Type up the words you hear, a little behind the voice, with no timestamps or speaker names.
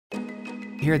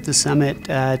Here at the summit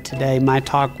today, my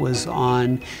talk was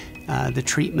on the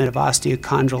treatment of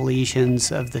osteochondral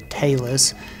lesions of the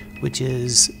talus, which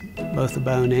is both a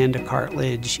bone and a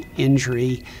cartilage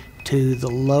injury to the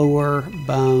lower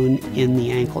bone in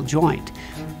the ankle joint.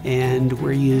 And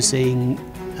we're using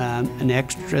an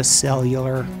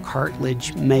extracellular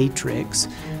cartilage matrix,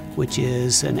 which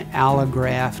is an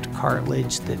allograft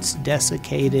cartilage that's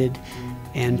desiccated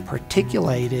and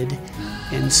particulated,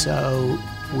 and so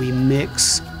we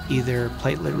mix either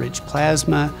platelet-rich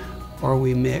plasma or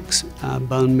we mix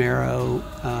bone marrow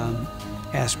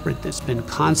aspirate that's been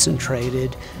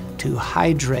concentrated to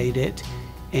hydrate it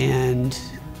and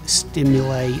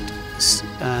stimulate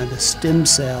the stem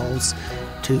cells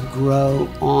to grow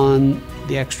on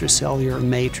the extracellular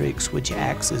matrix, which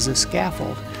acts as a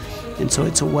scaffold. And so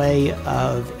it's a way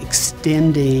of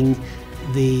extending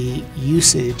the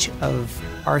usage of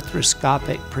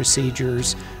arthroscopic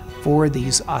procedures for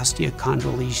these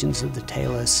osteochondral lesions of the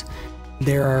talus.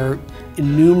 There are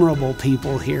innumerable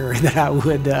people here that I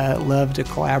would love to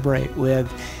collaborate with.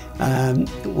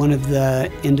 One of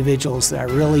the individuals that I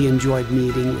really enjoyed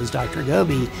meeting was Dr.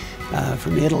 Gobi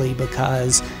from Italy,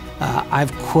 because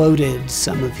I've quoted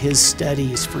some of his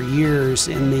studies for years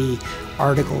in the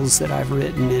articles that I've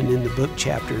written and in the book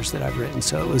chapters that I've written.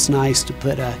 So it was nice to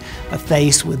put a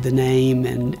face with the name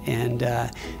and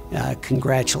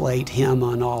congratulate him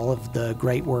on all of the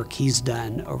great work he's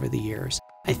done over the years.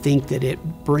 I think that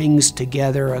it brings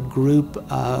together a group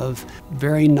of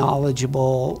very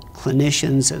knowledgeable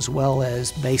clinicians as well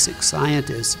as basic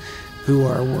scientists who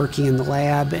are working in the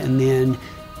lab and then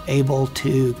able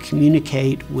to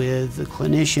communicate with the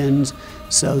clinicians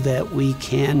so that we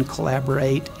can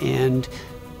collaborate and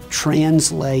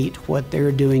translate what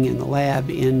they're doing in the lab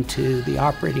into the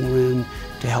operating room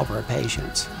to help our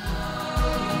patients.